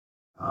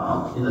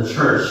in the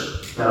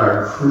church that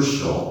are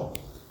crucial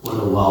for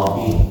the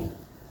well-being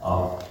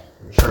of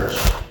the church.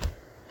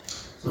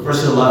 So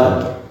verse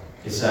 11,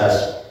 it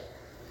says,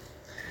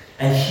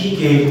 "And he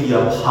gave the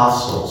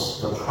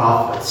apostles, the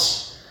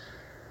prophets,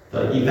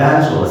 the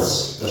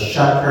evangelists, the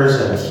shepherds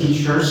and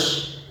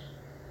teachers."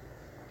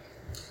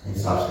 And he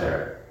stops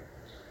there.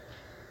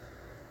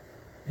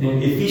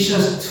 In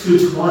Ephesians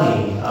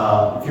 2:20,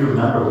 if you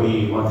remember,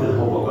 we went through the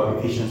whole book of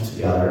Ephesians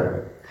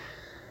together.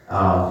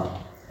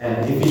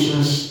 And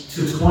Ephesians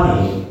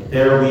 2:20,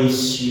 there we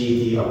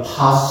see the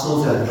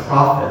apostles and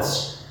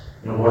prophets,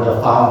 were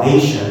the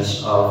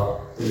foundations of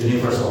the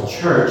universal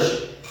church,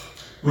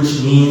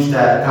 which means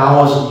that God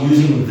was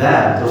using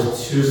them,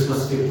 those two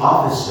specific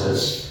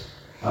offices,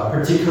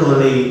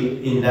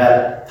 particularly in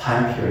that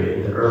time period,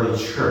 in the early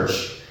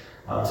church,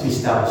 to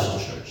establish the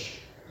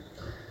church.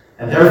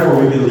 And therefore,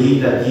 we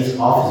believe that these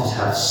offices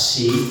have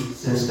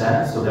ceased since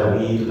then, so that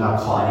we do not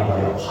call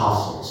anybody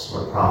apostles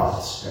or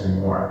prophets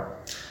anymore.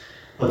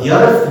 But the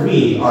other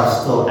three are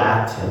still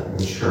active in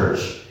the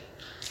church.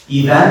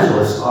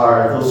 Evangelists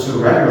are those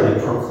who regularly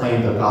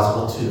proclaim the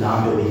gospel to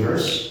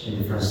non-believers in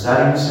different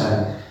settings,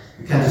 and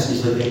you can just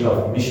easily think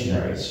of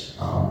missionaries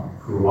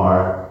who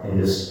are in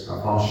this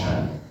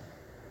function.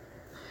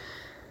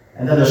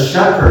 And then the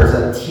shepherds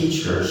and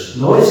teachers.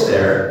 Notice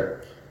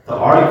there, the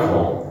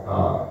article,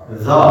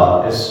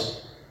 the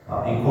is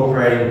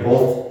incorporating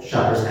both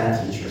shepherds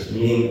and teachers,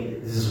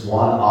 meaning this is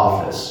one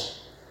office,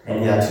 and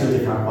you have two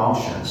different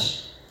functions.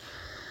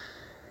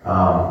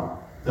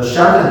 The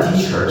shepherds and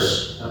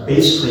teachers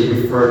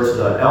basically refer to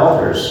the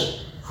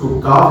elders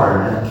who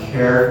govern and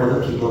care for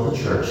the people of the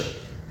church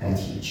and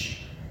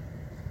teach.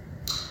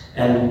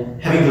 And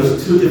having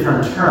those two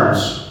different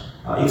terms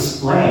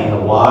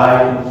explain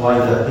why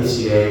the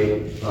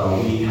PCA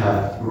we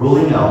have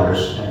ruling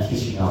elders and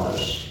teaching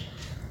elders.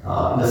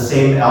 The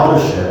same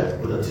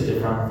eldership with the two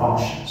different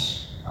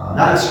functions.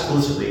 Not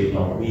exclusively,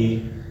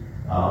 we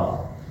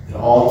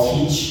all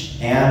teach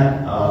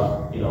and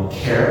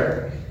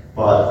care,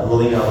 but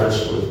ruling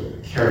elders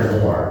would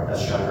care more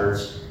as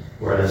shepherds,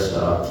 whereas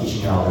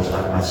teaching elders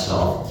like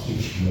myself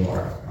teach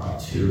more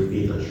to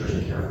feed the church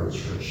and care for the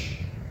church.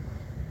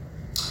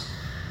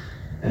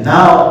 And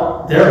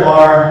now there's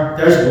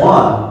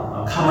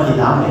one common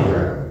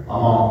denominator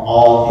among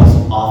all these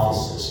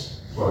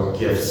offices or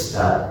gifts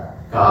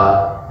that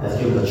God has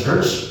given the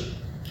church,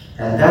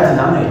 and that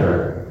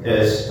denominator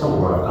is the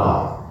Word of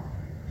God.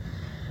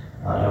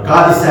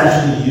 God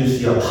essentially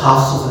used the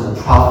apostles and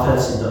the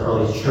prophets in the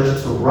early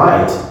church to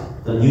write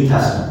the New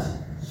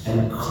Testament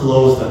and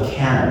close the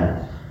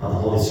canon of the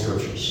Holy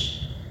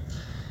Scriptures.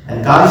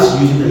 And God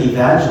is using the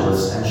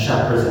evangelists and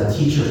shepherds and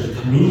teachers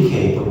to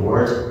communicate the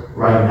Word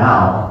right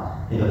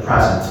now in the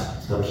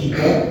present to the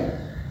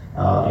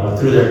people,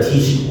 through their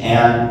teaching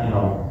and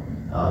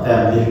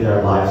them living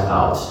their lives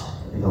out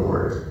in the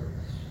Word.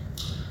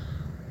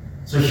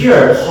 So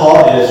here,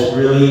 Paul is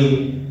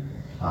really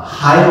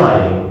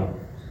highlighting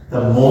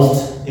the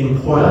most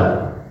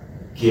important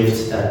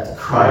gift that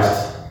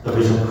the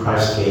reason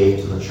Christ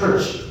gave to the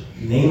church,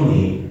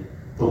 namely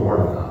the Word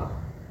of God.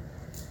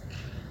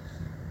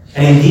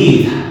 And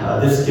indeed,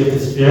 this gift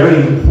is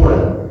very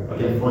important,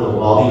 again, for the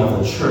well-being of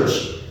the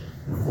church,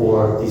 and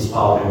for these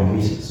following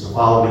reasons. So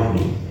follow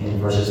with me in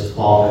verses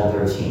 12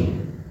 and 13.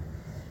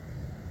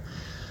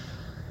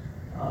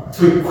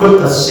 To equip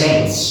the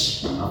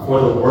saints for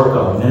the work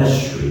of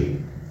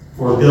ministry,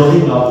 for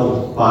building up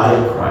the body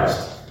of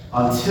Christ,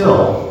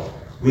 until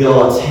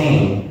we'll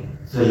attain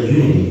the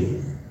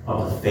unity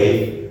of the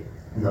faith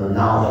and the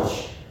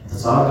knowledge of the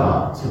Son of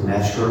God, to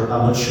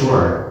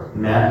mature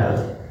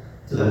manhood,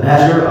 to the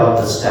measure of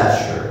the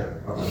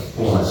stature of the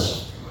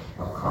fullness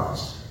of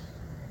Christ.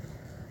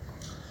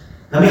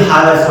 Let me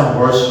highlight some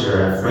words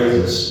here and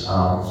phrases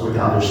so we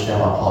can understand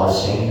what Paul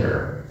is saying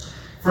here.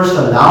 First,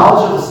 the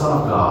knowledge of the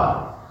Son of God.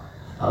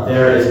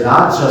 There is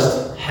not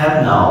just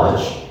head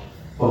knowledge,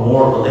 but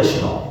more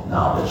relational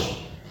knowledge.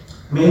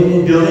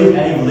 In building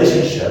any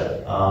relationship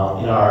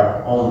in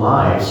our own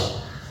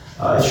lives,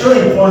 it's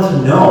really important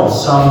to know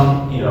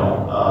some,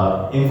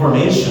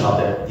 information of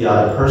the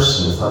other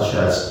person, such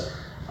as,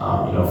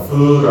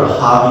 food or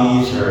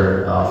hobbies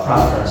or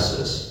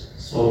preferences.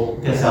 So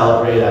we can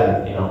celebrate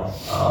and,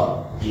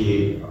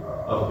 be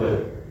a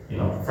good,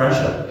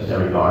 friendship in that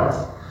regard.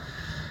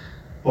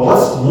 But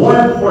what's more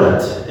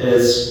important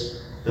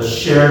is the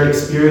shared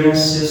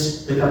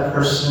experiences with that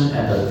person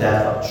and the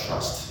depth of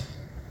trust.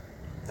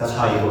 That's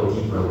how you go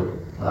deeper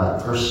with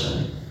that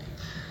person.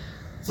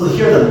 So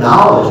here, the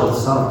knowledge of the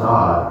Son of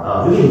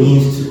God really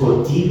means to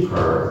go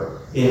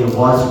deeper in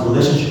one's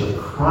relationship with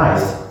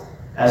Christ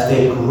as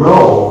they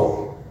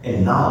grow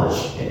in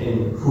knowledge,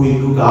 in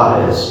who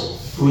God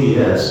is, who He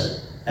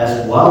is,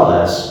 as well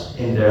as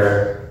in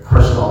their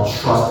personal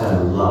trust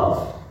and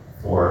love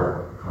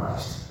for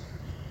Christ.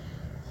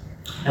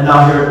 And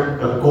now here,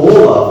 the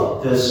goal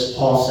of this,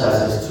 Paul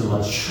says, is to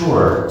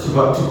mature, to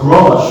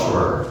grow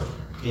mature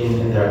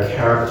in their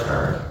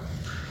character.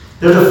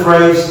 There's a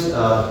phrase,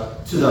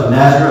 to the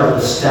measure of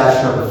the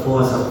stature of the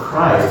fullness of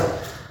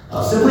Christ.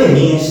 simply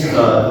means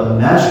the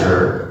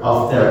measure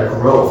of their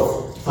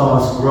growth.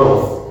 Someone's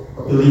growth,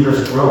 a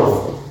believer's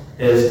growth,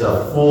 is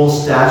the full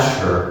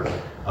stature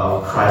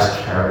of Christ's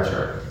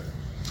character.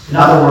 In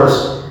other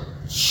words,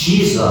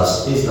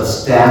 Jesus is the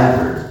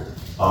standard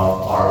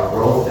of our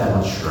growth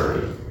and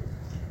maturity.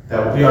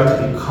 That we are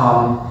to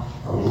become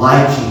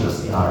like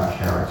Jesus in our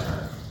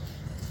character.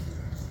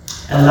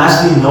 And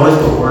lastly, notice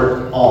the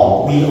word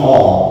all. We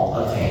all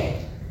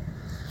attain.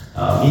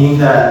 Meaning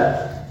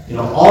that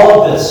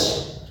all of this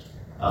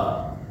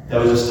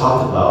that we just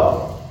talked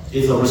about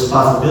is a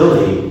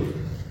responsibility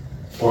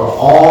for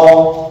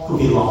all who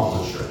belong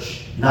to the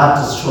church. Not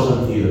just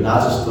chosen few,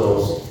 not just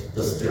those,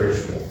 the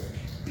spiritual,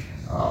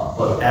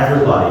 but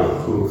everybody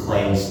who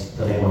claims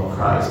the name of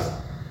Christ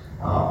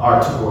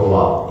are to grow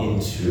up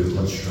into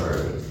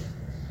maturity.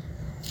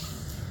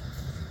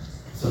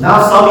 So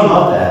now summing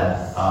up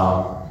then,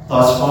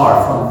 thus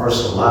far from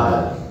verse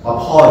 11, what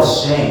Paul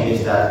is saying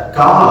is that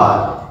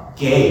God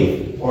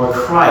gave, or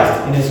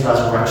Christ in his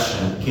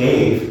resurrection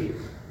gave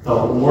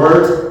the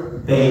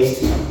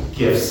word-based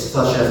gifts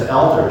such as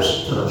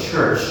elders to the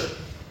church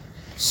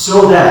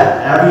so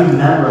that every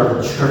member of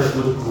the church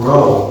would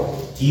grow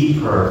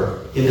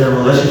deeper in their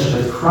relationship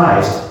with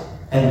Christ,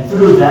 and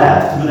through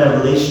that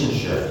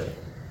relationship,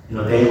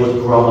 they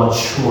would grow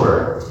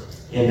mature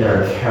in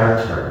their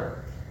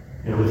character,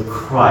 with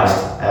Christ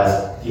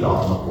as the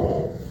ultimate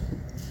goal.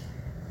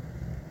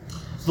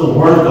 So the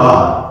Word of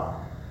God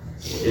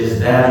is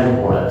that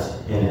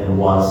important in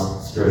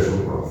one's spiritual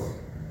growth.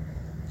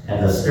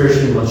 And the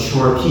spiritually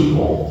mature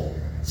people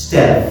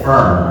stand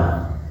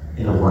firm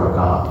in the Word of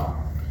God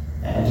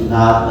and do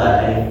not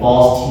let any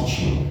false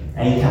teaching,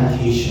 any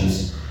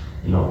temptations,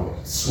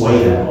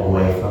 sway them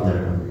away from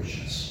their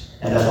convictions.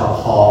 And that's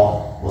what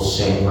Paul will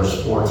say in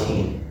verse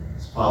 14.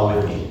 Follow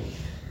with me.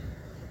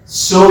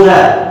 So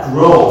that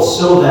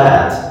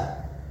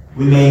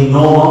we may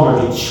no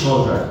longer be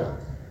children,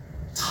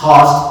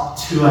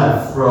 tossed to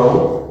and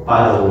fro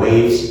by the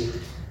waves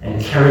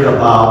and carried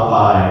about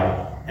by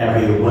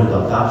every wind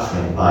of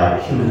doctrine, by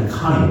human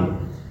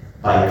cunning,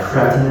 by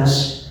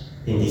craftiness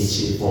in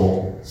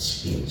deceitful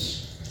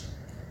schemes.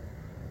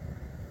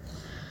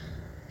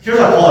 Here's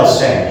what Paul is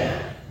saying.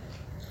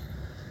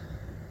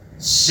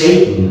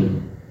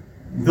 Satan,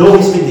 though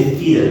he's been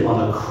defeated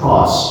on the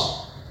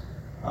cross,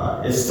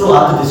 is still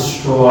out to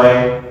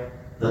destroy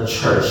the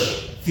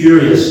church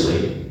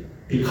furiously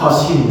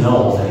because he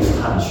knows that his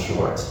time is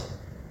short.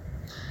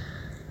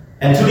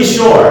 And to be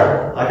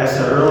sure, like I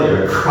said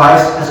earlier,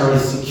 Christ has already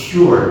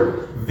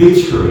secured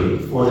victory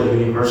for the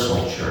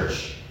universal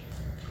church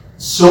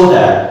so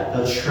that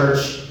the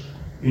church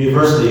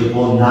universally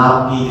will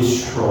not be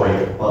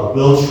destroyed but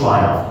will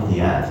triumph in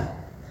the end.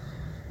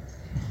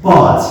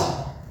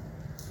 But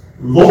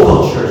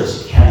local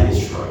churches can be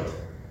destroyed,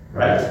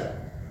 right?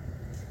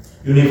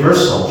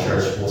 Universal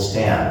church will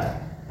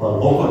stand, but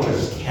local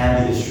churches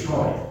can be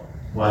destroyed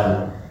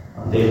when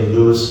they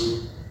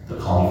lose the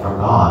calling from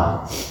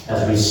God,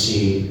 as we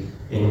see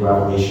in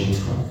Revelation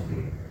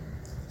 23.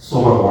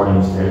 Sober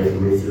warnings there if you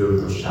read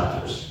through those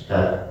chapters,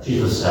 that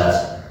Jesus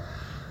says,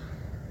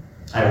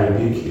 I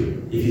rebuke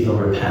you. If you don't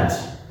repent,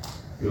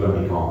 you're going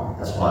to be gone.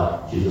 That's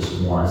what Jesus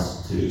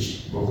warns to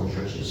each local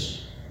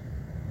churches.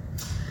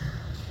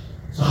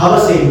 So how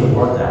does Satan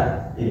work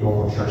that in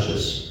local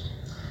churches?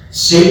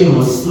 Satan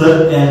will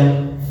slip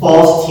in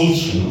false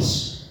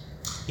teachings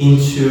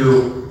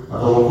into the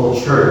local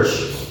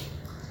church.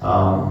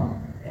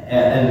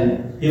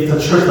 And if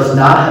the church does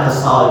not have a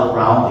solid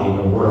grounding in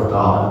the Word of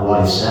God and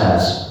what it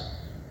says,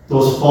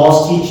 those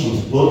false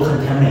teachings will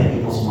contaminate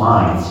people's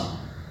minds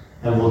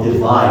and will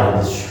divide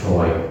and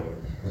destroy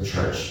the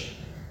church.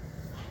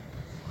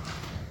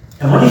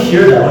 And when you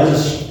hear that, when you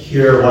just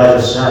hear what I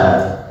just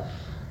said,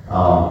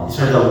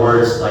 especially the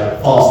words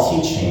like false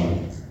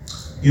teaching,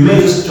 you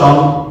may just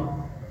jump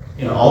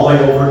all the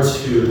way over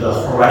to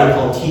the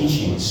heretical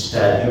teachings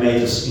that you may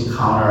just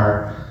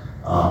encounter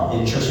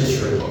in church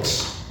history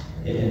books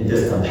in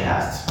distant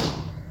past.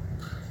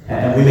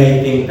 And we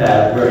may think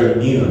that we're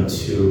immune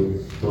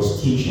to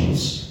those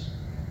teachings.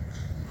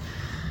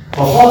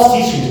 But false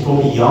teachings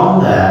go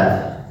beyond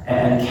that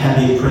and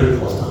can be pretty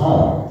close to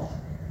home.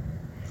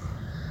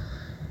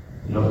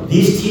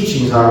 These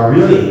teachings are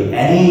really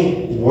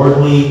any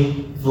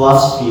worldly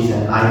philosophies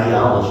and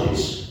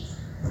ideologies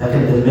that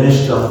can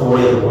diminish the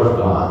authority of the Word of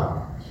God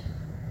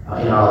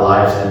in our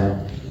lives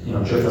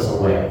and drift us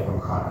away from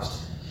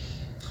Christ.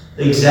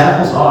 The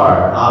examples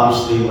are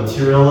obviously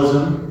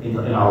materialism in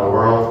our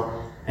world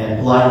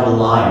and blind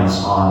reliance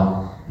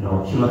on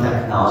human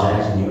technology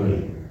and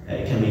ingenuity.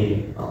 It can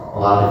be a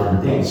lot of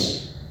different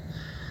things.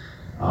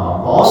 But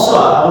also,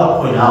 I want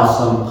to point out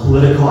some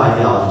political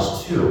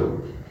ideologies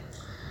too,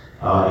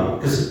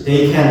 because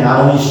they can not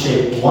only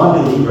shape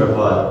one believer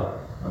but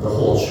the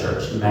whole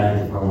church in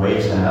many different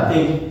ways. And I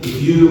think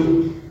if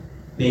you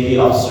maybe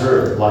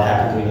observed what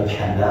happened during the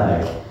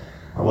pandemic,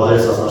 whether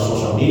it's on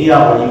social media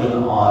or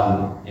even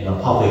on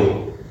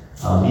public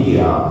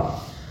media,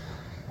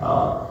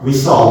 we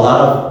saw a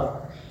lot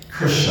of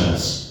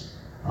Christians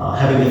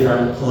having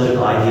different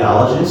political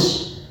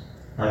ideologies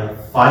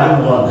like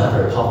fighting one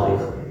another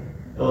publicly.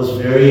 It was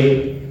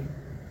very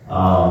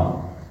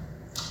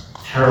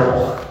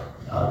terrible,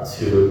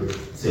 to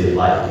say it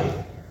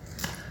lightly.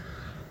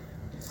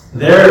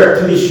 There,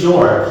 to be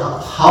sure,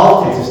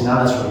 politics is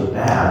not necessarily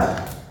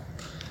bad,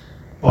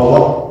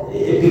 but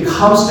it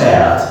becomes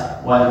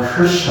bad when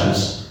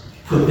Christians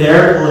put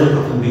their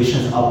political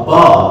convictions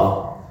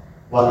above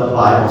what the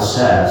Bible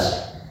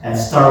says and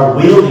start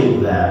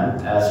wielding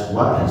them as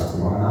weapons to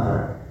one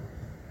another.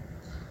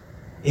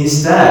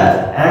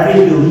 Instead,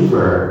 every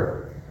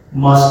believer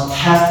must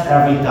test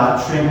every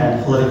doctrine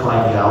and political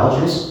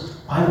ideologies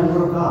by the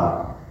Word of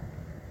God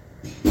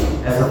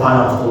as the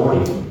final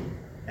authority,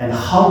 and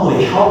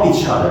humbly help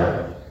each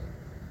other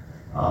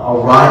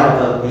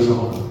arrive at a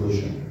reasonable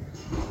conclusion.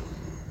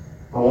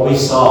 But what we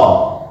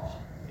saw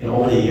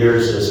over the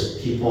years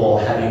is people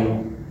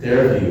having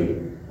their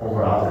view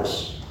over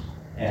others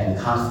and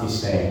constantly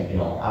saying,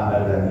 I'm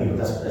better than you.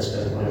 That's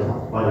basically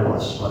what it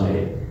was when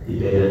they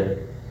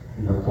debated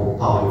in the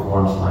public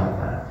forums like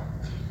that.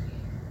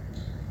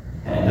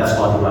 And that's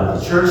why they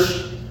went to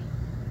church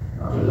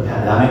during the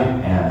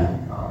pandemic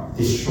and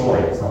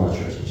destroyed some of the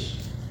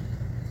churches.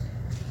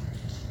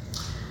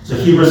 So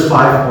Hebrews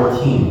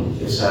 5:14,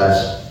 it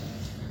says,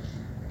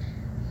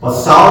 "But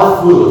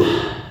solid food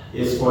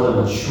is for the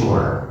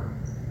mature,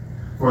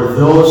 for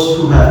those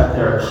who have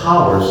their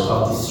powers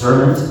of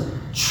discernment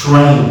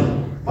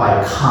trained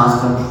by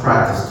constant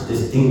practice to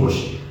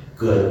distinguish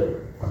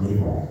good from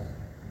evil."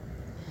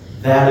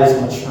 That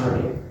is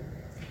maturity.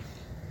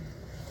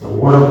 The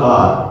Word of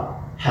God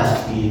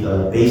has to be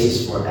the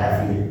basis for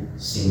every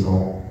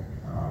single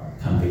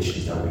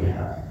conviction that we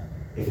have.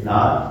 If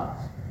not,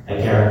 I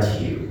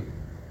guarantee you,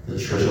 the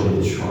church will be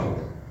destroyed.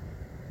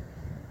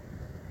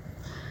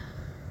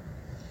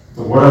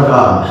 The Word of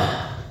God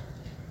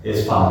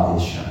is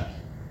foundation.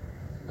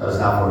 Let us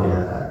not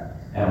forget that.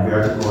 And we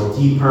are to go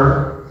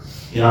deeper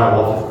in our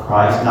walk with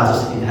Christ, not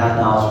just in head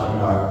knowledge, but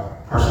in our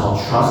personal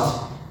trust.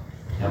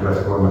 And we are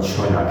to grow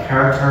mature in our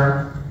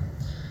character.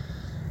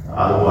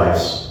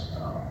 Otherwise,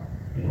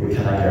 we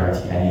cannot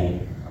guarantee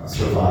any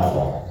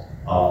survival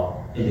of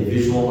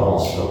individual, but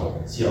also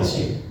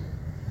CLC.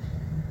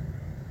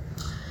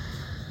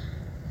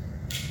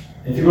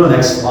 If you go to the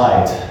next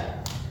slide,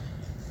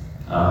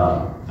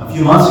 a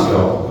few months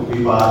ago,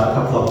 we bought a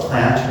couple of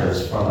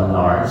planters from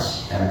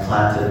Menards and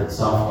planted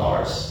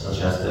sunflowers,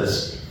 such as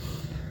this,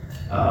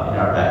 in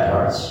our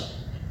backyards.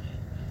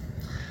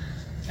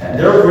 And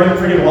they were growing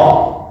pretty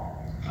well,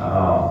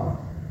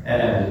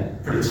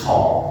 and pretty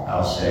tall, I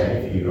would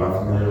say. If you are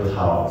familiar with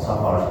how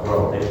sunflowers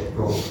grow, they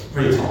grow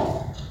pretty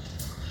tall.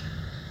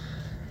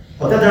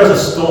 But then there was a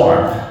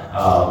storm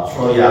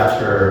shortly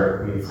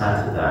after we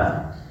planted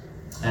them.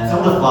 And some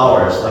of the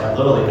flowers,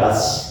 literally got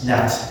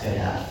snapped in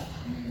half.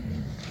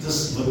 It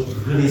just looked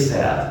really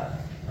sad.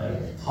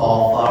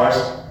 Tall flowers,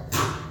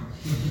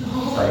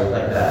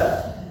 like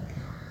that.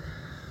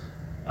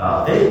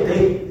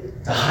 They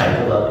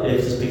died, but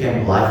it just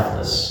became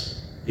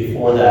lifeless.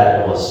 Before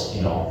that, it was,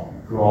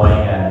 growing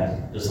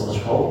and there's so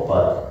much hope,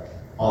 but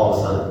all of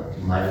a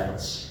sudden,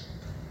 lifeless.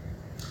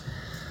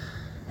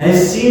 And it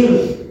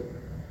seemed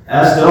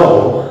as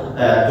though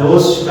that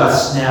those who got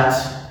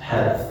snapped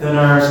had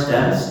thinner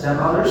stems than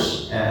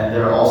others, and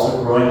they're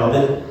also growing a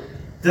bit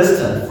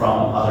distant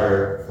from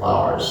other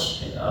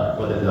flowers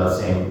within the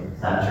same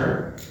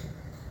planter.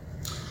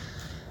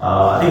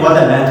 I think what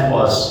that meant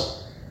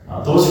was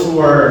those who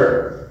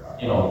were,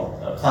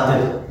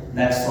 planted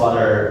next to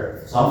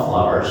other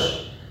sunflowers,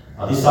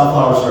 these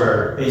sunflowers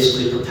were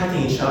basically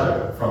protecting each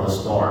other from the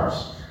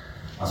storms,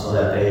 so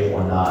that they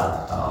were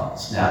not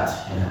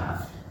snapped in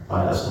half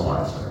by the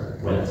storms or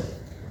wind.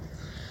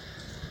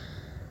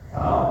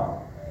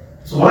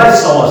 So what I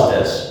saw was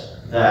this,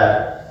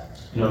 that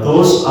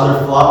those other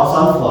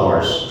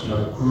sunflowers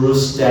grew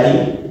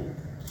steady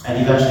and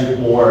eventually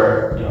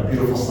bore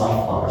beautiful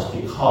sunflowers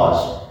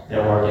because they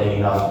were getting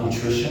enough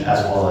nutrition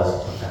as well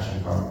as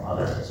protection from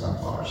other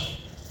sunflowers.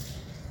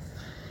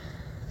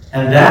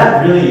 And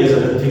that really is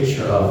a good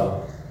picture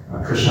of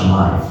Christian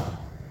life.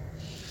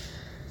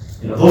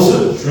 Those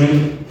who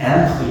drink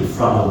amply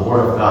from the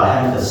Word of God,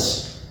 having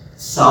this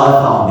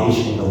solid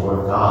foundation in the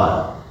Word of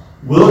God,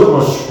 will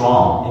grow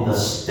strong in the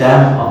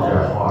stem of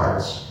their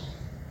hearts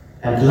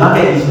and do not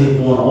get easily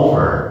blown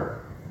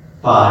over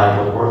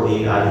by the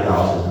worldly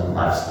ideologies and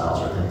lifestyles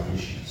or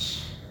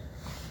temptations.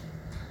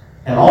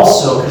 And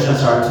also,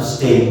 Christians are to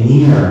stay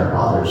near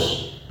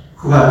others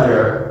who have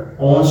their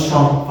own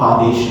strong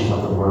foundations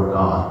of the Word of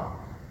God.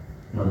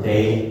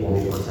 They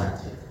will be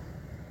protected.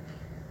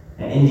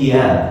 And in the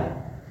end,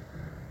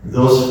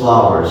 those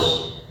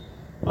flowers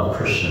of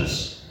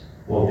Christians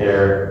will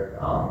bear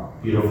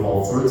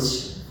beautiful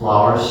fruits,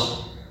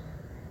 flowers,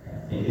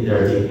 in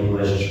their deep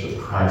relationship with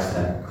Christ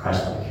and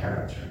Christ-like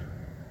character.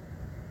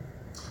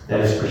 That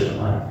is Christian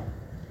life.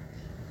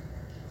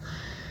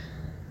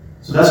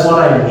 So that's what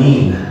I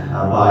mean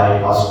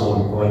by us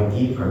going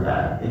deeper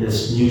then. In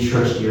this new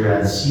church year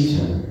and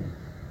season,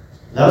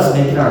 let us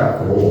make it our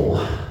goal.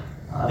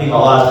 I think a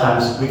lot of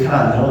times we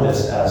kind of know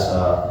this as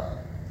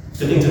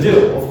good thing to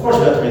do. Of course,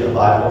 we have to read the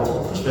Bible.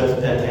 Of course, we have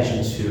to pay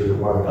attention to the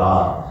Word of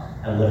God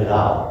and live it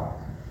out.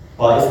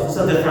 But it's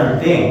a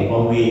different thing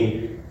when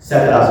we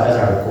set that as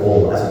our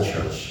goal as a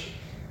church,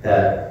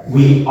 that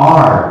we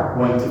are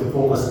going to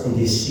focus in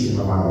this season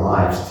of our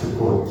lives to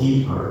go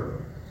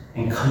deeper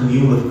and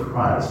commune with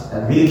Christ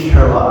and really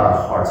care about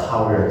our hearts,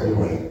 how we are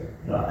doing.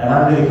 Am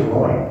I really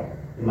growing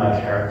in my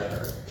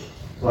character?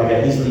 Do I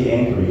get easily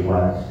angry when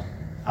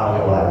I don't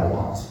get what I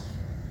want?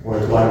 Or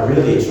do I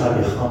really try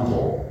to be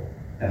humble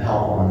and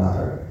help one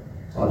another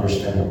to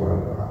understand the Word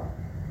of God?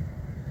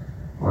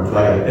 Or do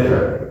I get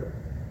bitter?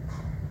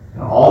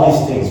 All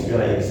these things, we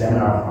gotta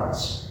examine our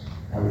hearts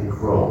and we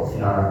grow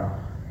in our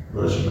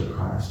relationship with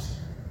Christ.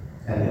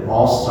 And it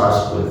all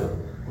starts with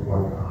the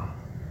Word of God.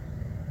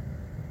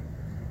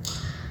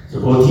 So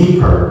go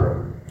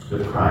deeper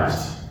with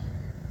Christ.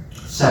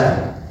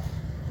 Second,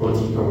 go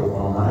deeper with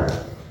one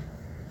another.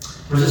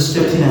 Verses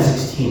 15 and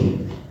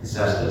 16, it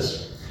says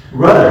this: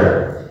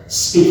 rather,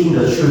 speaking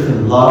the truth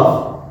in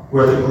love,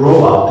 we're to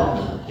grow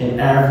up in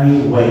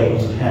every way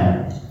into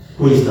Him,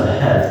 who is the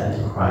head,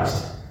 into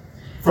Christ,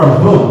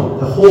 from whom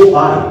the whole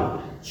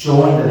body,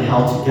 joined and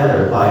held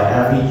together by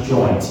every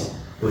joint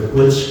with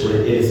which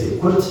it is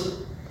equipped,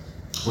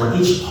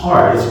 when each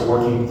part is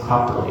working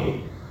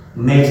properly,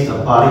 makes the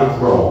body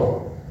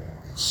grow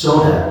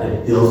so that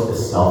it builds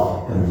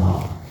itself in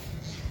love.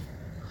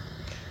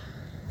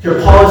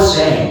 Here Paul is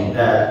saying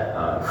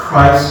that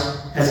Christ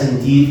has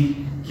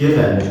indeed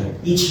given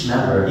each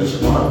member, each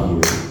one of you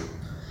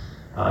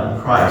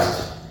in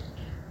Christ,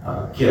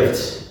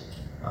 gifts,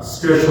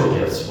 spiritual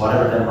gifts,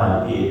 whatever that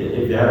might be.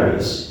 It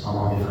varies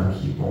among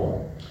different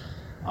people.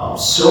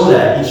 So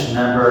that each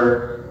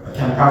member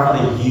can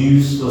properly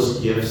use those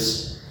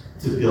gifts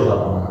to build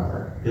up one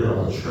another, build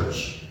up the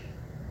church.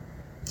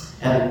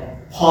 And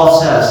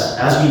Paul says,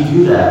 as we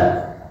do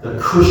that, the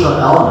crucial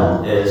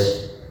element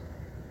is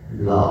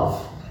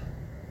love.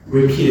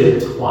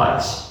 Repeated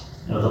twice.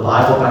 The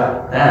Bible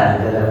back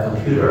then, they didn't have a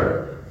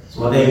computer.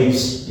 So when they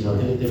use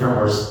different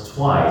words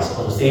twice,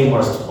 or the same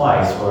words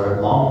twice,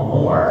 or long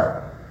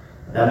more,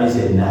 that means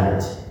it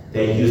mattered.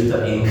 They used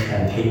the ink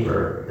and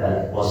paper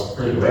that was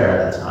pretty rare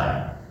at that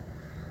time.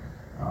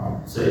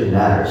 So it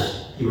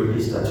matters. He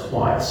repeats that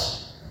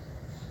twice.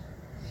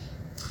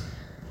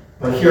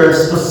 But here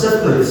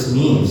specifically this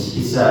means,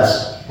 he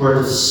says, we're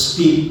to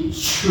speak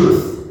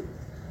truth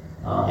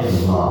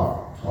in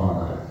love to one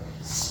another.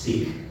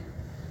 Speak.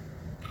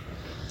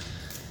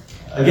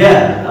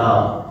 Again,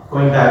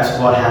 going back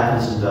to what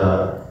happens in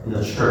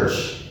the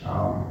church,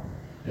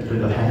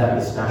 during the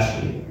pandemic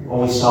especially,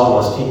 what we saw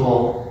was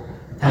people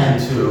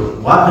tending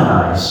to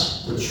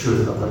weaponize the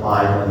truth of the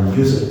Bible and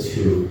use it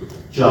to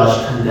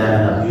judge,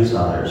 condemn, and abuse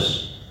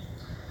others.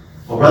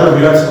 But rather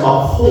we are to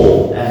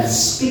uphold and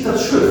speak the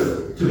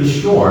truth, to be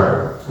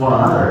sure, to one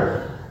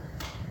another,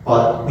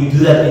 but we do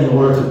that in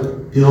order to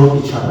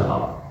build each other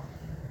up.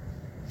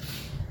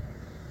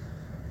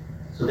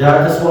 So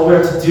that's what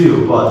we're to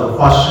do, but the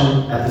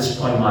question at this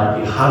point might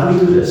be, how do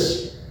we do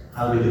this?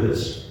 How do we do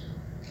this?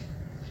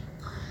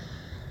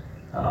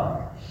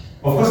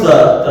 Of course,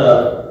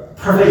 the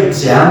perfect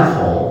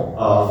example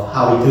of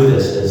how we do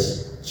this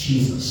is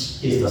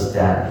Jesus. He's the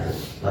standard,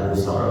 like we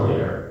saw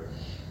earlier.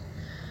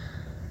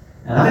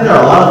 And I think there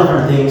are a lot of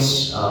different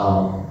things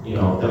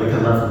that we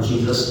can learn from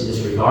Jesus in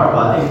this regard,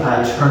 but I think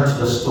I turn to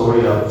the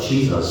story of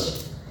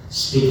Jesus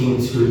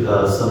speaking to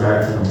the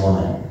Samaritan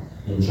woman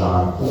in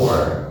John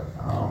 4.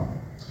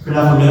 If you're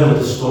not familiar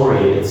with the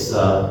story, it's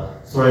a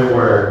story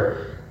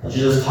where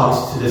Jesus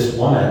talks to this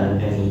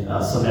woman in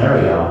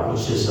Samaria,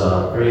 which is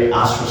a very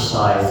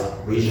ostracized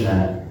region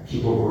and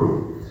people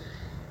group.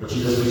 But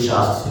Jesus reaches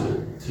out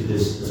to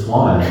this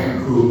woman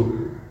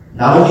who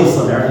not only is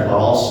Samaritan, but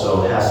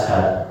also has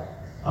had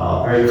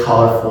a very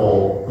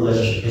colorful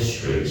relationship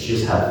history.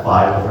 She's had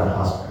 5 different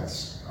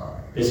husbands,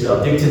 basically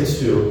addicted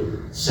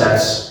to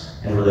sex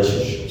and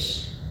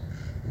relationships.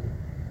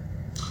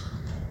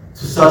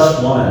 To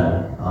such woman,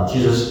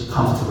 Jesus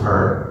comes to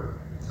her,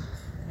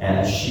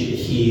 and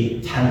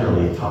he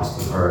tenderly talks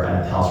to her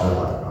and tells her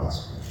about the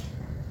gospel.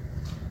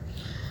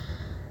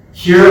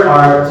 Here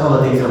are some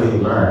of the things that we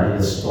learn in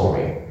this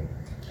story,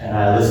 and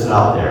I listed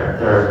out there.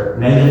 There are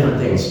many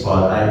different things,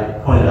 but I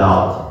pointed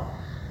out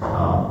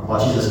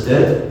what Jesus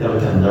did that we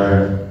can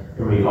learn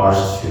in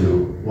regards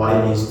to what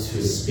it means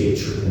to speak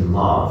truth in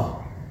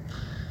love.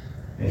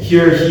 And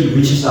here he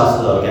reaches out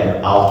to the,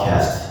 again,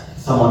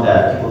 outcast, someone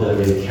that people didn't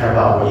really care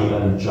about or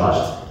even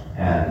judged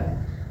and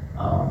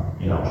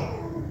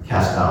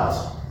cast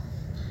out.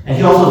 And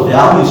he also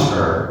values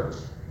her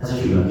as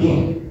a human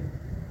being.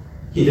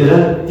 He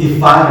didn't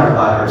define her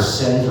by her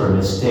sins or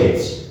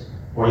mistakes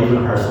or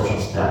even her social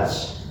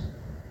status.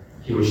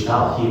 He reached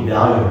out. He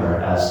valued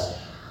her as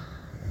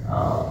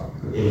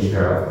the image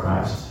bearer of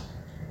Christ.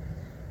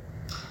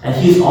 And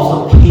he's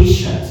also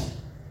patient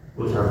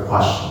with her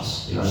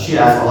questions. She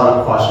asked a lot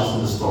of questions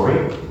in the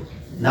story.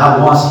 Not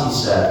once he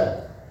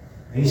said,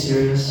 "Are you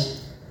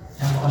serious?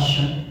 That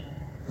question?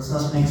 Does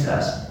not make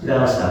sense." He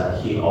never said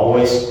that. He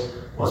always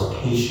was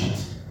patient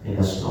in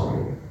the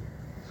story.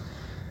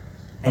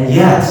 And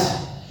yet,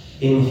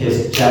 in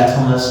his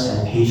gentleness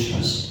and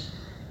patience,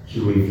 he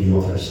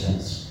revealed her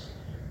sins.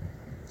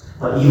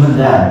 But even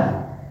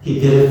then, he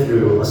did it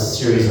through a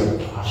series of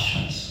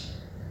questions.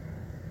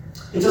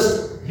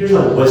 Here's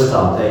a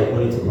wisdom that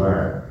we need to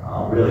learn,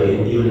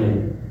 really, even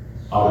in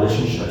our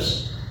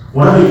relationships.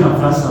 Whenever you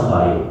confront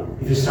somebody,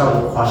 if you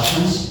start with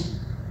questions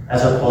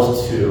as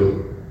opposed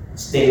to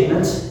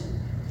statements,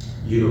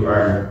 you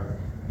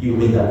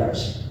win that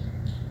person.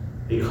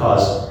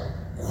 Because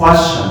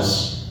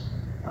questions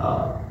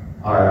are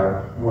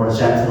a more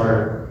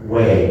gentler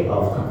way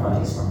of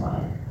confronting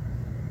somebody,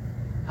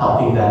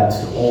 helping them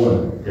to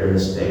own their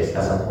mistakes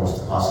as opposed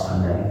to us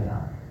condemning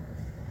them.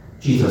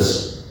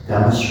 Jesus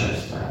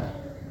demonstrates that.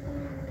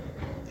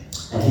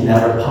 And he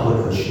never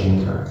publicly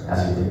shamed her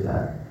as he did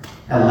that.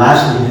 And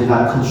lastly, he did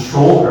not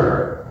control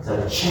her. It's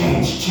like,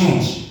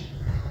 change.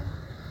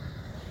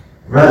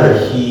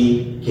 Rather,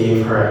 he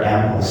gave her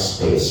ample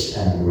space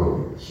and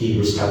room. He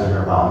respected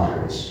her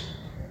boundaries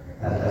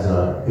as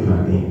a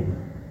human being.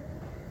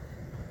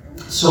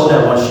 So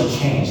that when she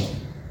changed,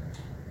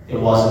 it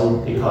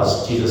wasn't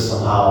because Jesus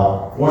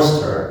somehow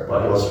forced her,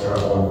 but it was her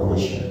own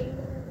volition,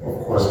 of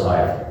course,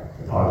 by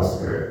the power of the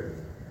Spirit.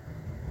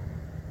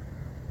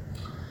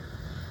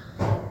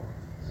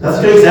 That's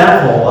a good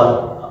example,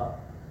 but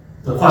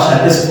the question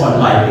at this point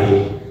might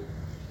be,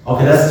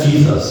 okay, that's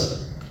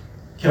Jesus.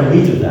 Can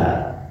we do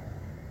that?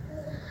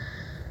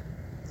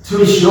 To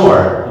be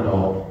sure,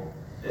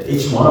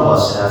 each one of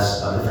us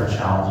has different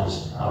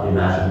challenges, I would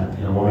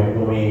imagine,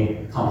 when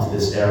we come to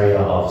this area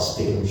of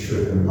speaking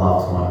truth and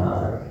love to one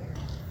another.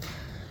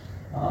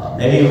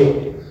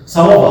 Maybe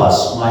some of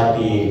us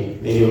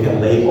maybe we can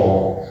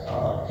label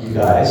you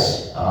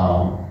guys,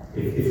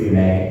 if we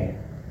may,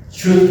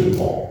 truth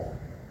people.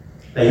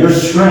 That your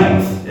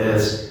strength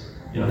is,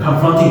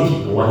 confronting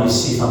people when you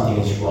see something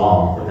is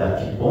wrong with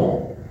that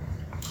people,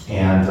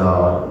 and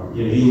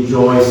you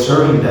enjoy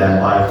serving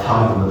them by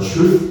telling them the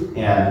truth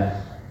and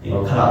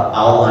kind of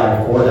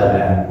outline for them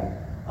and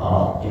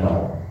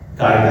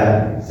guide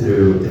them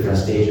through different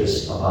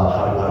stages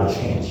about how to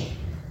change.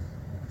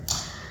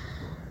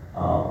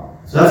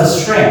 So that's a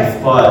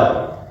strength,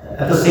 but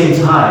at the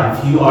same time,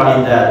 if you are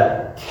in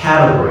that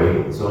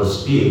category, so to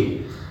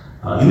speak,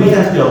 you may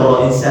tend to be a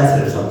little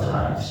insensitive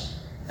sometimes.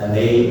 And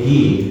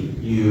maybe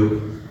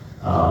you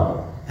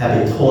have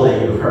been told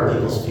that you hurt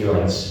people's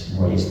feelings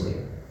more easily.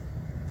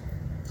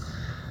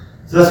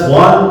 So that's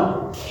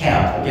one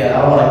camp. Again,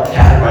 I don't want to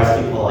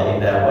categorize people in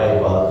that way,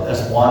 but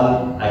that's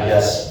one, I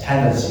guess,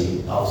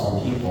 tendency of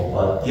some people.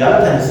 But the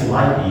other tendency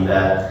might be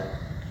that,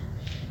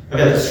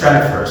 okay, the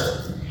strength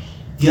first.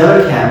 The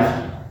other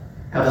camp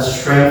have the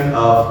strength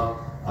of,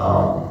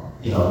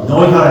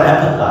 knowing how to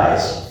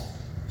empathize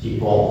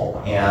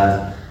people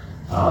and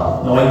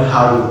knowing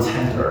how to be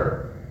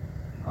tender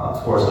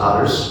towards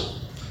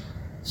others.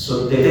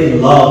 So they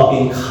love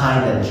being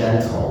kind and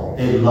gentle.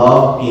 They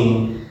love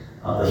being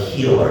the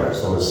healer,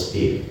 so to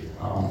speak.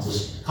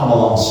 Just come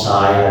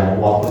alongside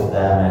and walk with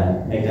them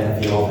and make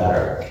them feel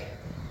better.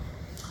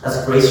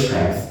 That's great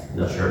strength in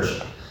the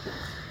church.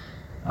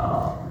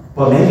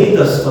 But maybe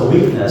the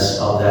weakness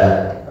of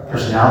that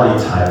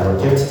personality type or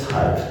gift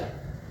type,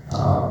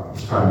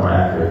 it's probably more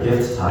accurate,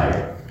 gift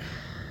type,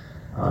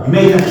 you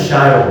may tend to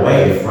shy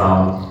away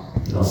from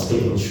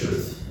speaking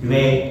truth. You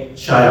may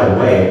shy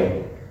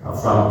away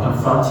from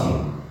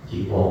confronting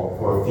people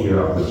for fear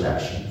of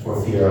rejection,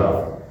 for fear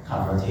of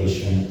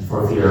confrontation,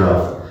 for fear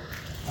of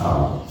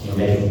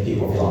making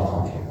people feel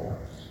uncomfortable.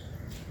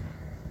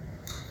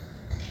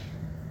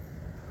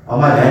 On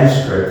my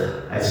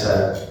manuscript, I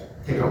said,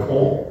 take a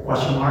poll,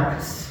 question mark.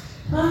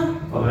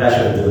 Well, maybe I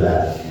shouldn't do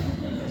that.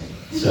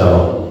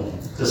 So,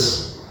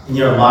 just in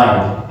your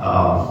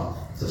mind,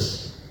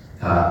 just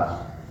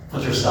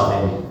put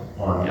yourself in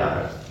one or the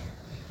other.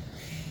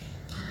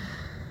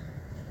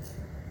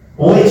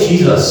 Only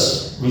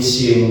Jesus, we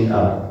see in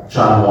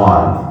John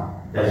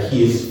 1, that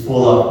he is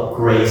full of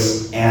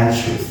grace and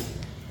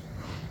truth.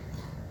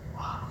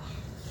 Wow.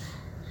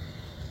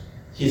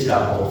 He's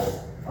got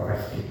both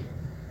already.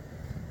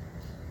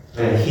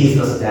 And he's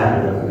the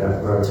standard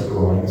that we're to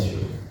grow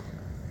into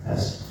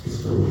as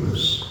his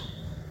believers.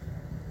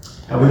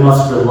 And we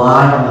must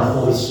rely on the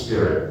Holy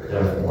Spirit,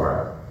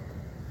 therefore,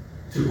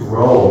 to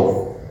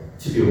grow,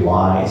 to be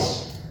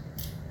wise.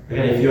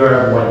 Again, if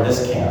you're more in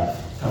this camp,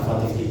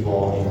 confronting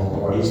people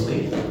more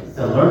easily,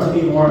 then learn to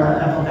be more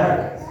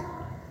empathetic.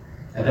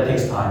 And that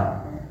takes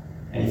time.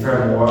 And if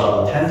you're more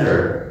of a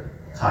tender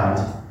kind,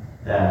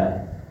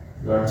 then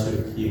learn to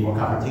be more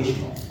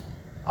confrontational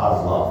out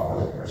of love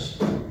for the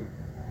person.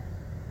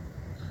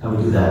 And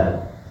we do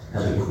that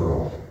as we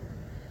grow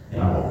in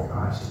our walk with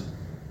Christ.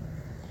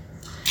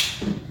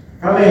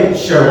 If I may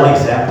share one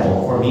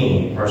example for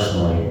me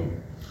personally.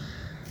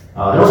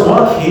 There was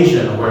one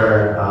occasion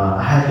where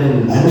I had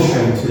been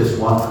ministering to this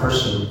one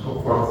person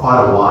for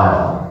quite a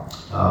while,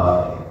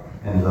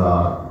 and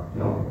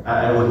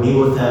I would meet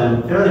with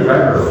him fairly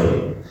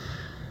regularly,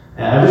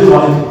 and I really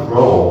wanted to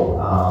grow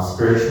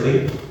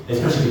spiritually,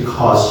 especially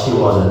because he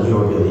was a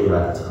newer believer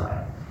at the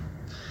time.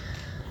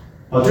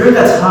 But during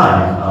that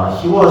time,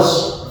 he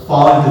was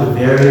falling into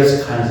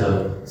various kinds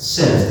of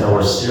sins that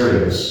were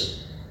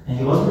serious, and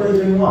he wasn't really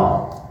doing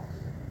well.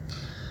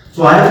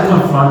 So I had to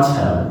confront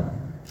him,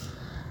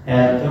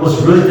 and it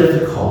was really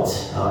difficult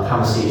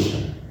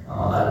conversation.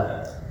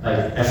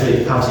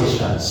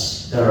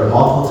 Conversations. There were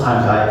multiple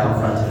times I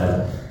confronted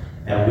him,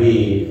 and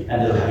we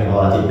ended up having a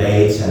lot of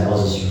debates, and it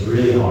was just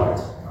really hard.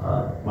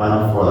 Went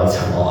on for like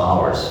several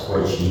hours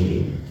for each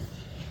meeting.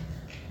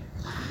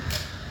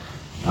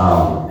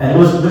 And it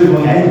wasn't really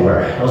going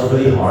anywhere. It was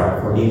really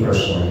hard for me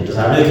personally, because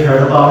I really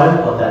cared about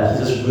him, but then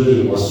he just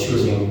really was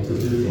choosing to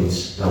do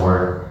things that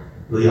were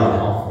really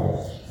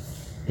unhelpful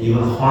and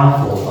even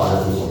harmful to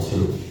other people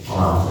too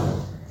around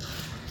him.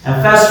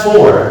 And fast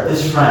forward,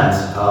 this friend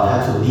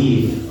had to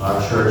leave our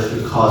church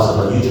because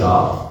of a new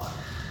job.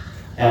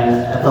 And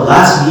at the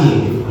last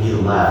meeting before he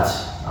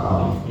left,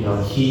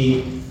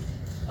 he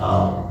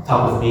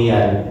talked with me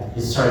and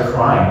he started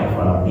crying in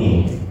front of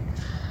me,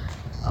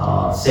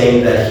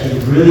 saying that he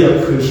really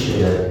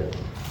appreciated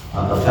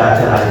the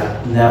fact that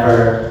I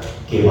never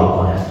gave up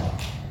on him.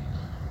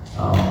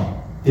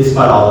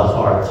 Despite all the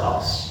hard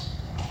talks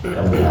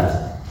that we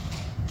had,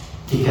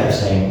 he kept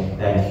saying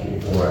thank you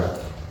for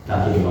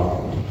not giving up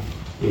on me,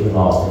 even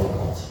though it was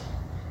difficult.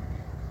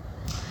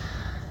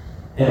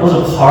 And it was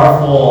a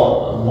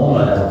powerful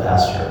moment as a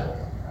pastor.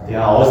 I think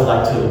I always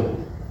like to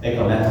make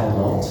a mental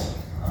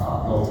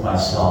note to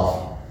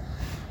myself,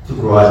 to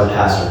grow as a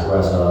pastor, grow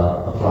as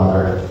a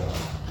brother,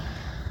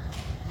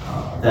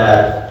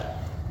 that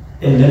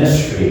in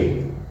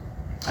ministry,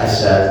 I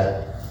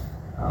said,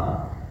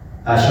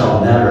 I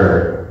shall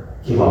never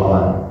give up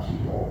on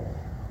people,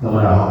 no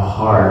matter how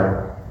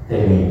hard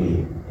they may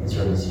be in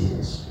certain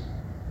seasons.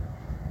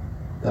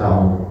 That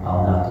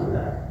I'll not do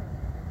that.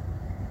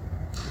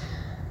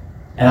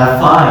 And I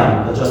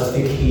find the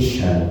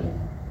justification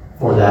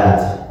for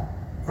that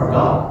from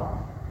God.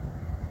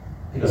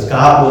 Because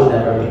God would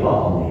never give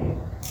up on me.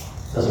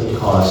 Just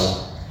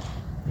because,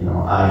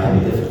 I can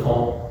be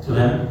difficult to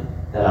him,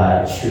 that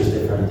I choose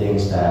different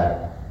things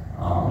that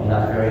may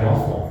not be very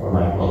helpful for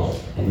my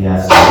growth. And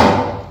yet,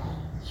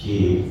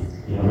 he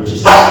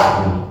reaches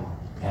out to me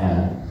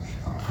and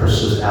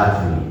pursues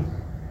after me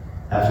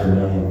after a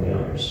million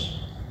failures.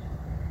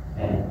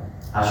 And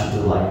I should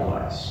do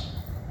likewise.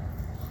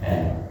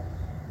 And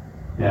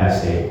may I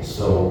say,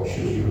 so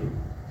should you.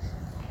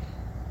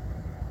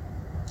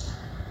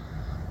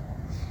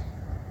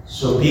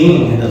 So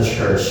being in the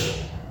church,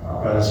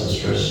 brothers and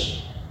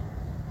sisters,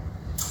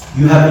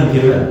 you have been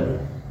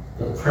given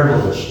the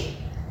privilege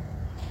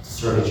to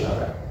serve each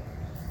other.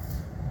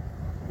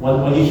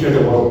 When you hear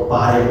the word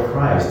body of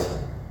Christ,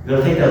 you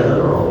gotta take that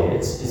literally.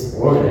 It's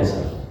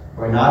organism.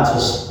 We're not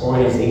just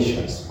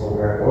organizations, but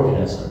we're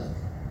organisms,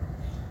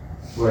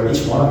 where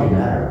each one of you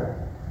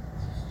matter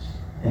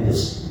in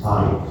this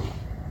body.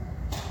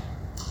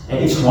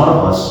 And each one of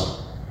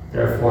us,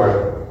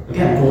 therefore,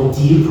 again, go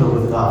deeper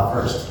with God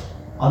first,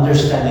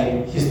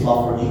 understanding his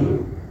love for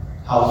you,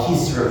 how he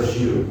serves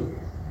you.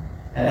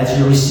 And as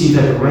you receive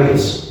that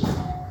grace,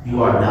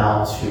 you are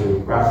now to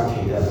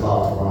replicate that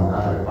love to one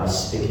another by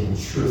speaking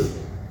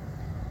truth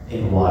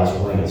in wise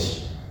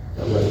ways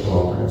that we're to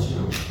grow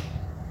into.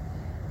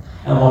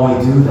 And when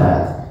we do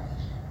that,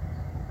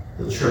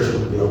 the church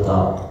will build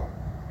up.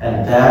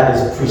 And that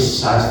is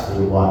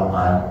precisely what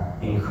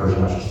I'm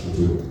encouraging us to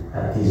do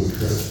at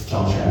this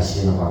juncture and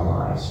season of our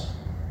lives.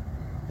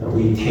 That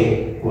we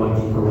take going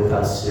deeper with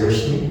God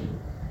seriously,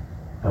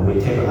 and we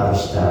take another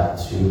step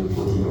to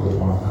go deeper with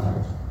one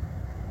another.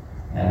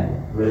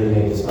 And really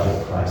make this body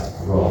of Christ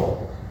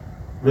grow.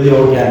 Really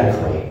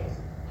organically,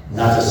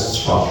 not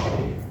just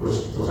structurally,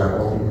 which those are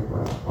both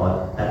important,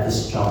 but at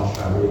this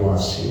juncture, I really want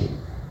to see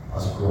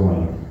us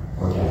growing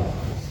organically.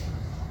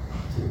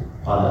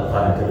 Find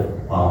a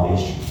good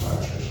foundation for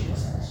our church in a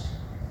sense.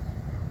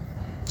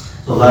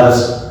 So let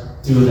us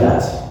do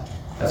that.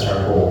 That's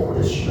our goal for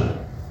this year.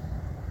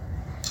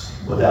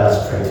 With that,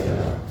 let's pray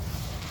together.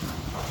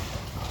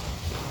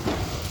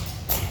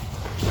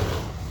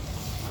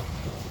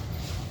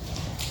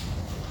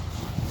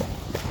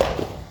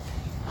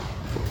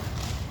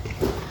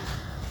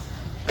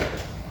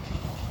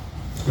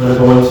 We're going to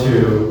go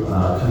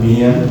into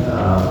communion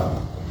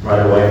right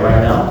away,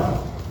 right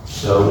now.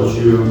 So would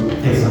you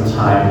take some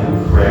time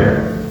in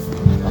prayer?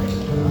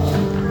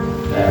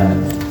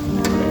 And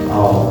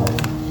I'll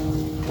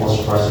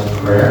close for us in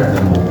prayer, and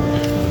then we'll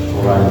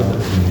go right into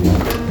the communion.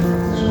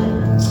 So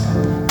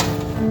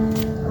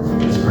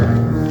let's pray.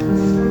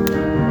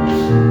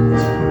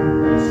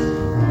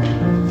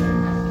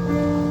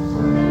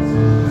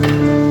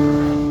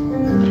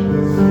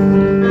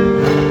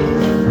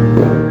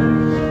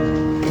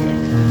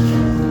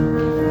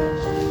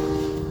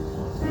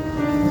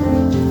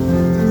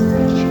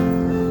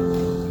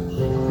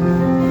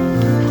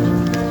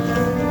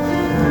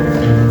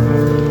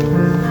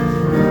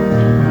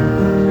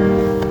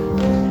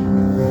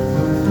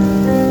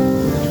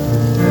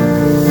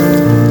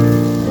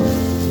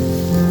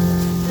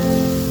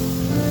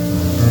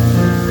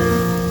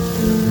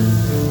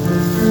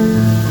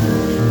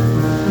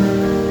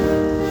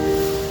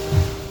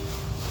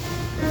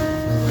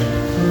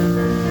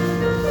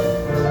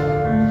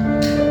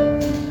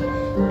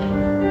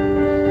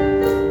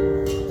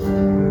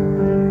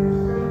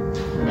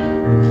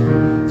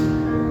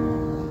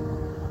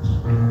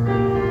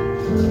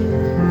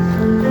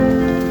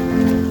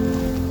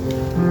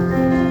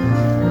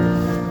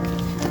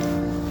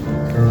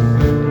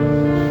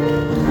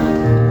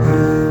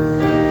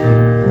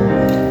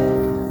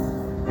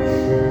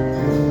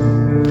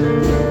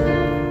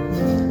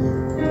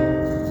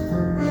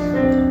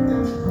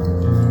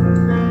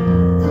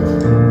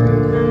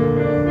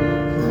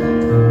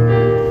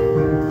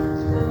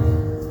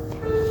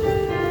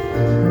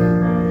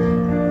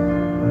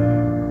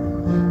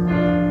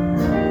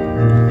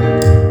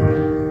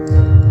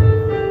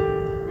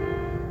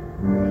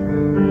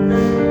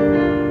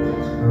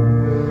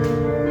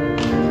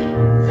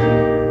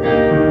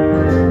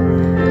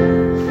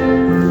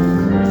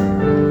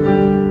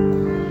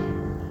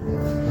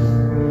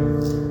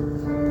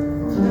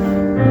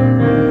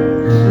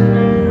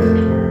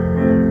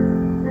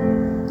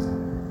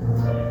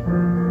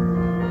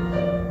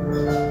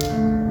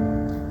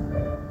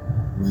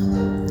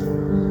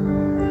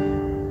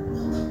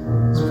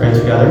 pray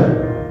together.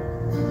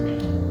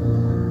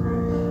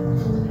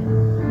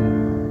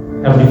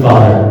 Heavenly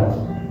Father,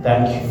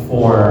 thank you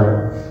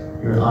for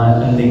your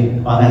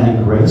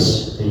unending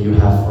grace that you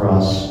have for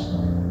us.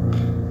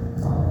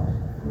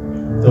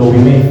 Though we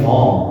may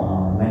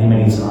fall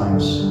many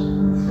times,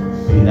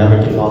 but you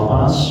never give up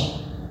on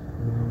us.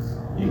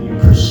 You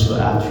pursue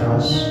after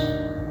us.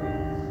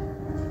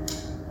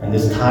 And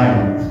this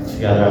time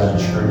together as a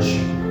church,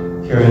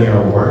 hearing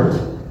your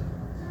word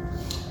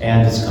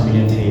and this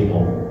communion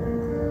table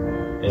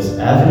is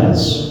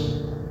evidence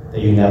that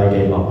you never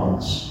gave up on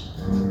us.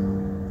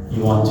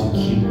 You want to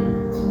keep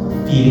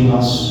feeding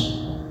us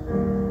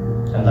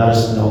and let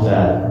us know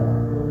that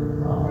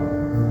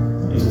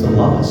you still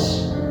love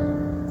us.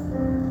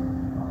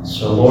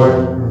 So Lord,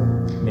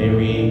 may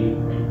we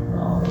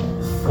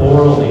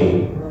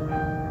thoroughly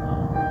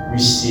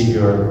receive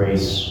your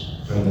grace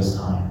during this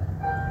time,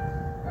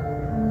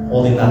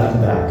 holding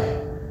nothing back,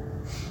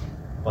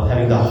 but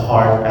having the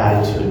heart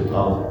attitude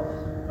of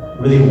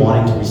really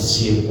wanting to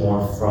receive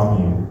more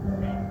from you,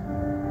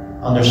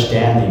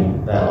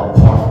 understanding that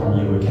apart from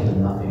you we can do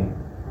nothing.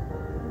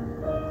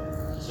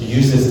 So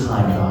use this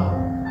time, God,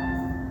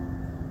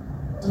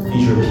 to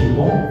feed your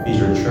people, feed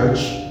your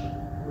church,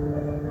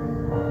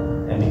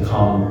 and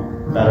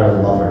become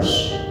better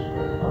lovers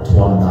to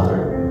one another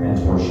and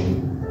towards you.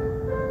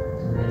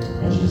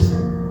 In Jesus'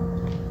 name.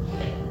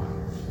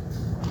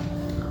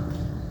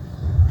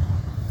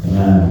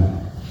 Amen.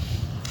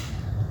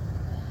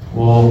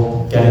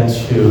 We'll get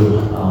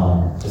into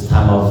this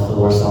time of the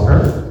Lord's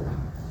Supper.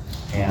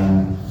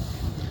 And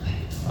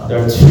there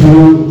are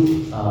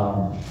two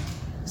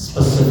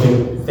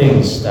specific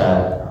things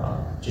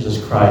that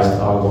Jesus Christ,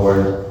 our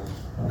Lord,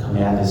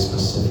 commanded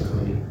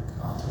specifically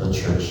to the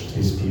church, to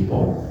his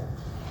people.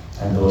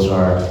 And those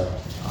are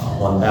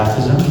one,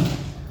 baptism,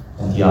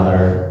 and the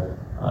other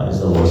is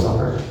the Lord's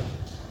Supper.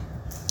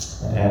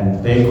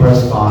 And they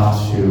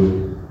correspond to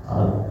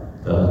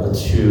the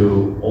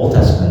two Old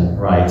Testament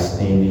rites,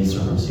 namely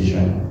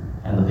circumcision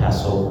and the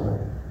Passover.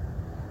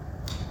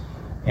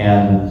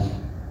 And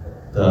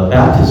the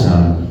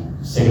baptism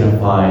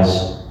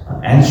signifies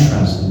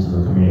entrance into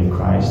the community of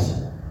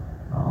Christ,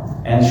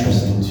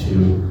 entrance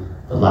into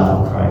the life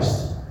of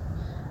Christ,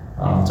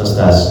 just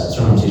as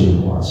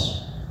circumcision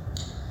was.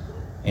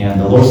 And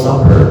the Lord's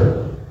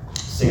Supper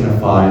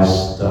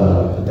signifies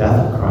the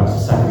death of Christ, the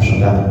sacrificial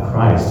death of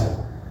Christ,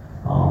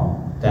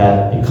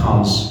 that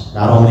becomes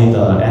not only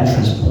the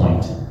entrance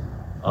point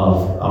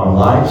of our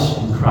lives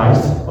in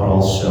Christ, but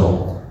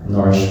also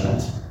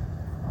nourishment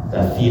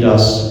that feed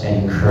us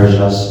and encourage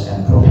us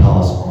and propel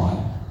us on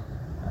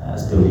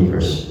as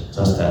believers,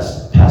 just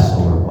as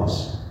Passover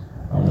was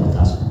in the Old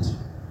Testament.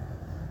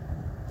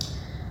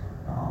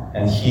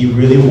 And he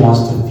really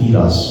wants to feed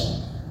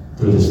us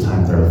through this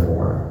time,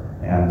 therefore.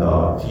 And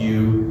if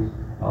you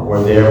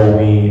were there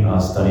when we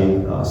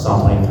studied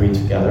Psalm 23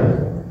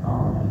 together,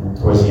 and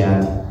towards the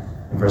end,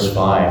 in verse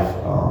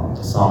 5,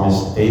 the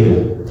psalmist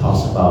David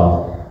talks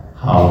about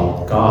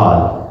how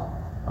God,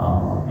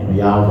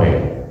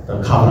 Yahweh,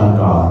 the covenant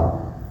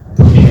God,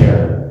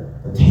 prepared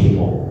the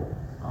table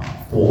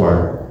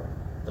for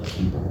the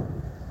people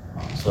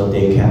so that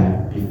they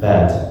can be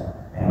fed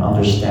and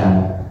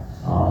understand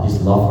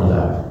his love for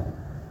them.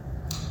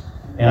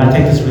 And I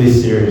take this really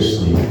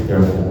seriously,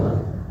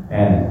 therefore.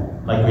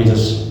 And like we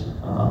just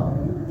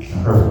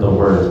heard from the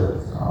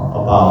word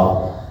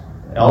about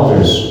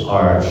elders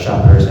are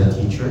shepherds and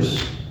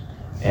teachers.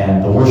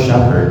 And the word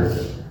shepherd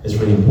is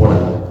really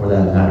important for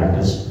that matter,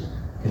 because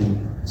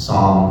in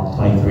Psalm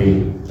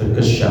 23, the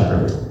good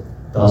shepherd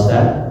does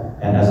that.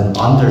 And as an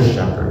under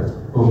shepherd,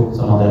 who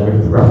someone that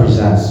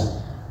represents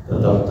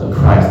the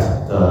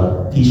Christ,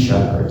 the peace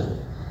shepherd,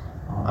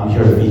 I'm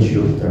here to feed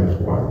you,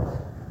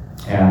 therefore.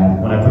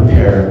 And when I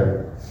prepare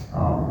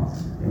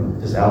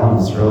this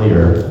elements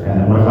earlier,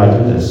 and whenever I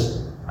do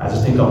this, I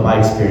just think of my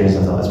experience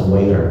as a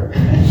waiter.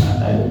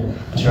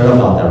 I'm sure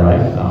about that,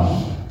 right?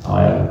 How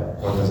I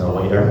worked as a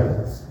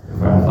waiter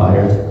before I'm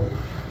fired.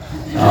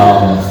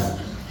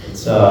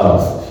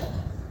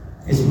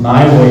 It's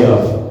my way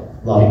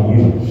of loving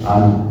you.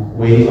 I'm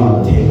waiting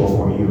on the table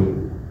for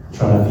you,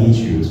 trying to feed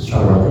you, to try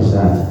to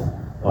represent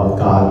what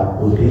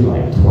God would be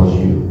like towards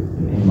you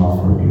in love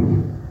for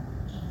you.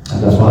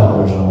 And that's what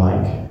others are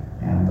like.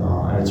 And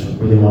I just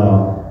really want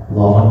to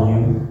love on you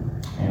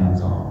and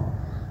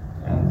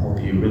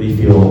hope you really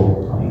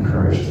feel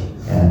encouraged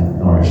and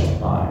nourished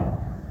by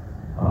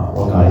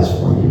what God is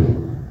for you.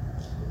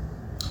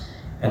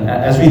 And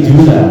as we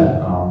do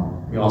that,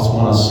 we also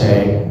want to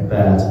say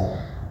that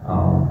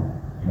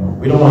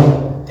we don't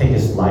want to take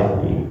this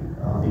lightly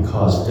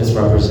because this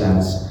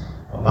represents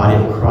a body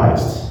of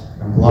Christ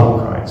and blood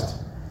of Christ.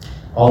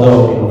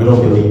 Although we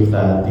don't believe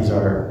that these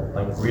are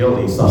like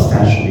really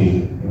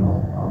substantially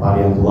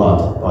body and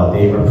blood, but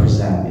they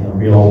represent in a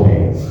real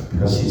way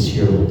because he's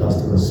here with us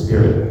through the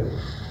Spirit.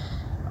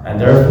 And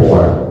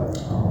therefore,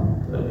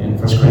 in 1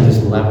 Corinthians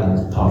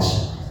 11, it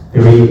talks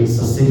very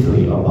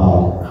succinctly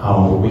about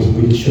how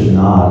we should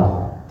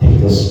not take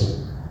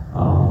this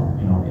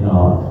in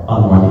an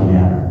unworthy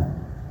manner.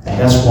 And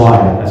that's why,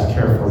 as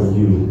careful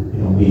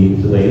we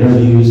do the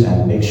interviews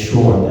and make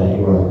sure that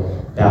you are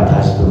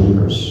baptized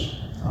believers.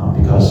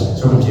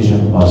 Because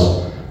circumcision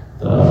was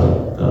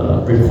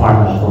the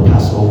requirement for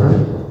Passover.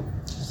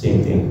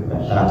 Same thing,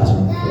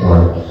 baptism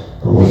for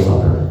the Lord's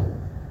Supper.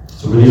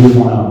 So really we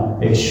want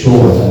to make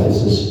sure that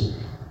this is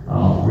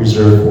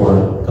reserved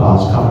for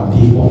God's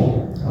covenant people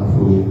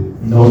who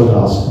know the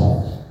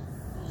gospel.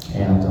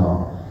 And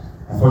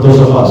for those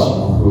of us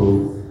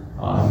who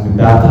have been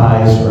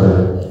baptized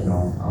or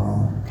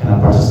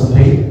cannot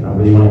participate, I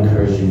really want to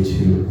encourage you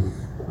to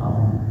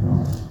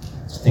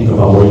think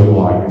about where you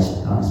are in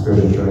your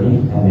spiritual journey,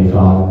 and may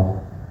God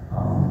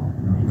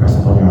impress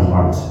upon your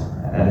heart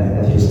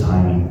at His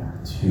timing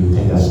to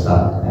take that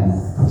step and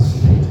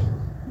participate.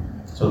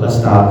 So let's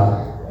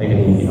not make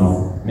any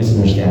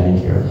misunderstanding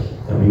here.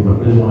 That we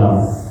really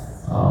want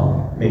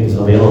to make this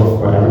available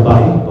for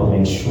everybody, but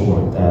make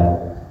sure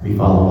that we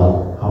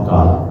follow how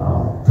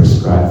God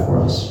prescribed for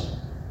us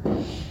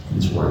in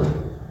His Word.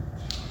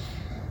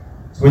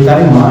 So with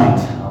that in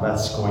mind,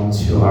 let's go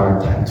into our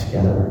time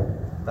together.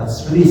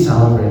 Let's really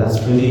celebrate. Let's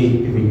really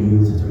be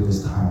renewed through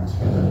this time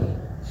together.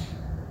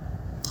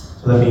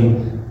 So let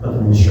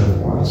me share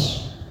for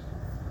us.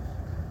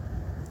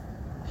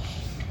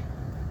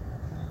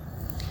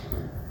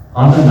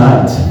 On the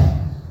night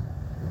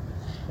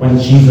when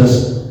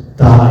Jesus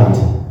died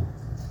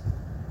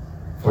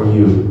for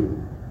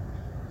you,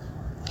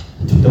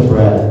 He took the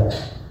bread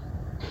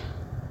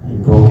and He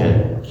broke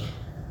it.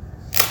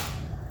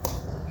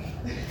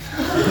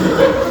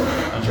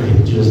 I'm sure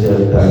Jesus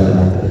did it better than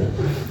I did.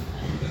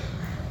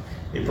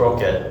 He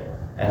broke it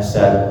and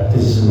said,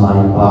 "This is my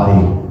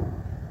body."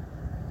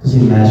 Just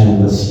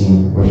imagine the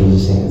scene where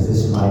Jesus is saying, "This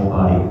is my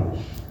body,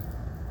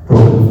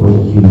 broken for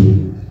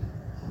you.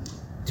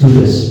 Do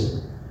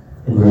this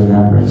in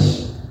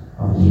remembrance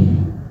of me."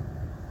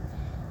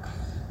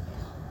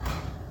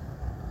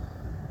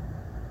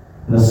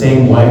 In the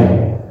same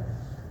way,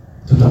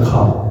 He took the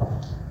cup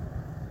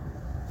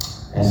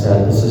and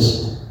said, "This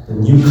is the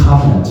new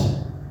covenant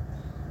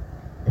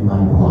in my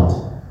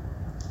blood.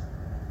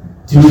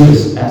 Do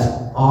this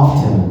as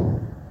often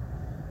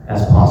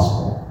as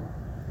possible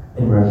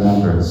in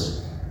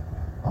remembrance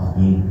of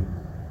me."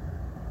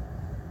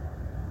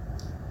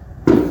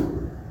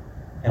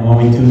 And when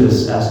we do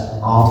this as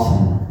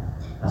often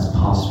as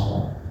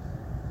possible,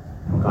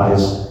 God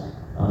is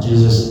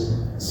Jesus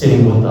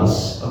sitting with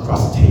us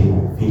across the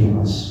table, feeding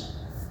us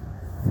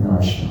and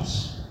nourishing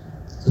us.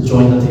 So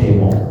join the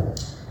table.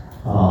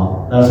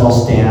 Let us all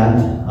stand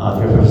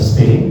if you're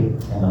participating,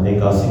 and make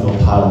a single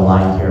pile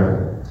line here.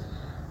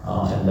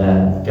 And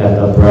then get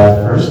the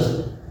bread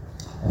first,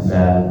 and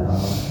then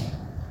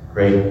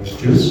grape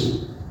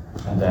juice,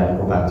 and then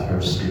go back to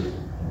your seat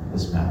in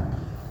this manner.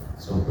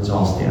 So let's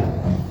all stand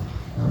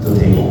to the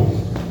table.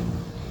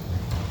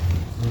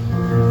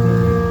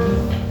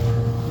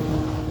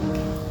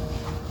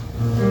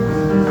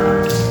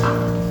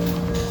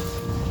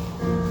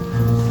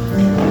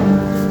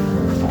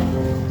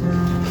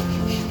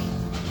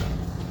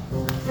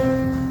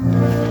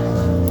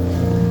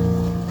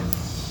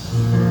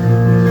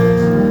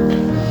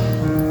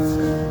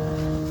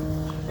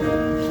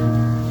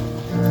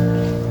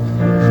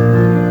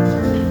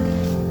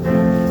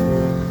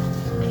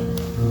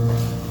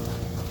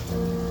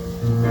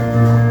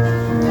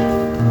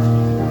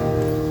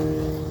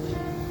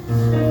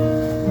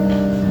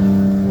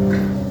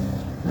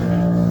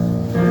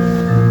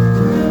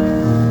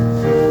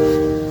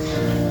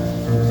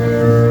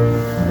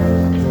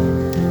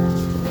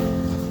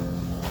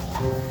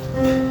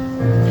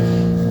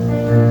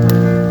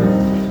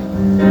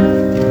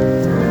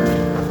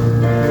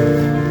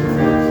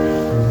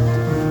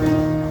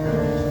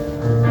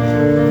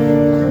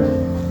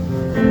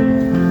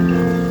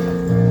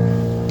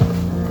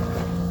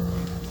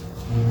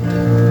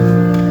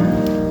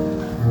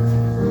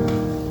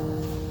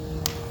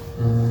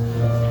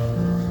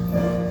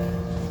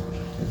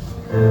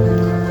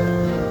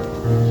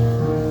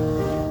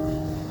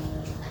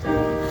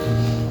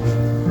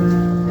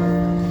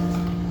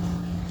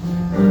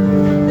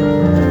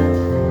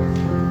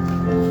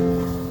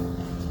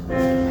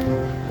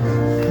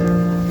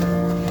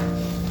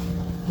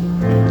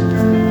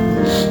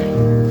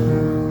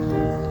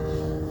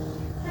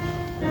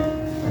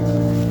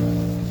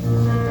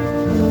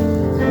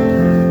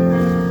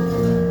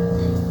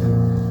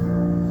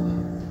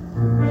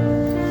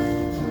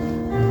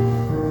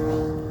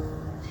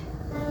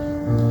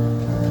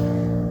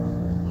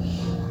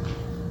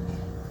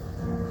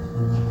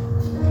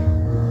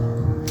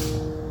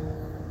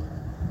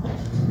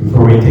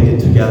 Before we take it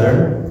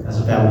together as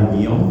a family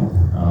meal,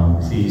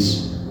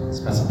 please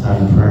spend some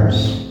time in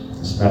prayers,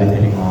 just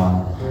meditating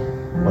on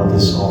what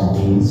this all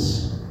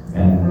means,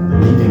 and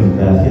believing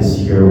that He's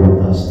here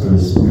with us through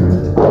His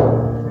Spirit.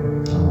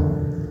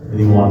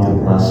 Really want to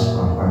bless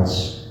our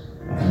hearts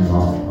and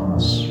love on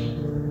us.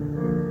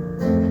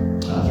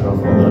 After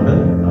for a little bit,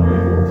 we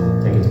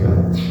will take it together.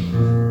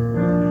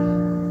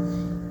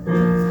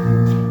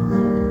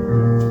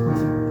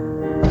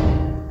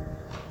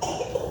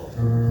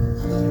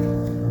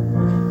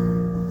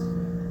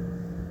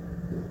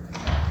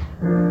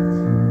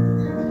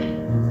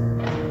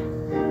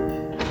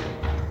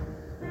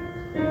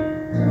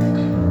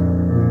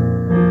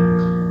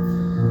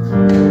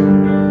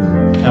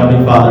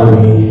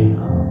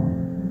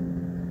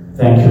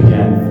 thank you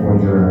again for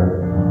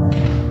your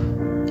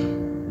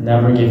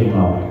never giving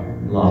up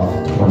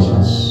love towards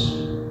us.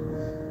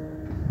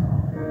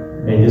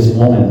 May this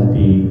moment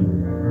be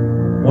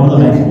one of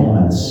the many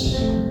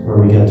moments where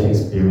we get to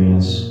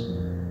experience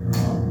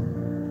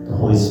the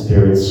Holy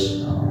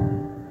Spirit's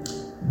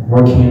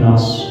working in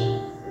us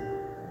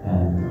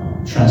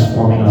and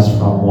transforming us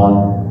from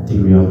one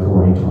degree of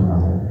glory to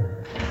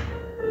another.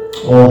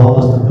 Oh, help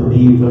us to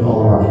believe with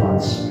all of our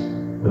hearts,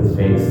 with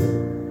faith,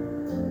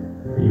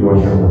 that you are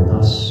here with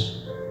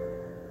us,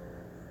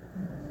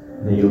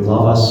 that you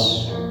love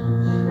us,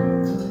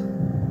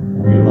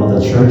 and you love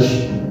the church,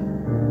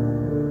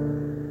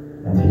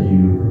 and that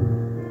you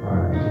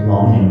are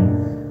longing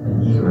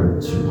and eager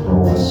to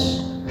grow us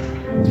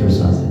into your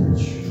Son's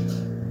image.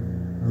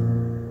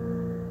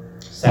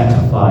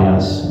 Sanctify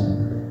us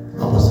and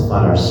help us to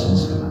fight our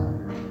sins, God.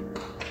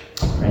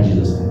 Pray in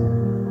Jesus' name.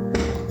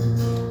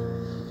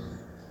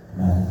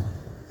 Amen.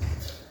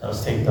 Let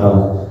us take the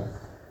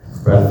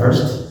bread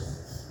first.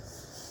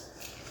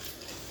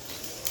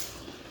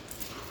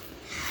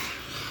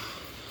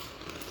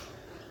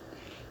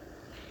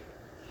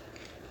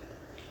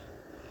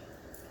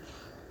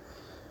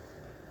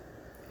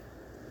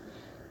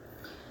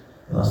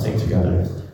 Let's take together.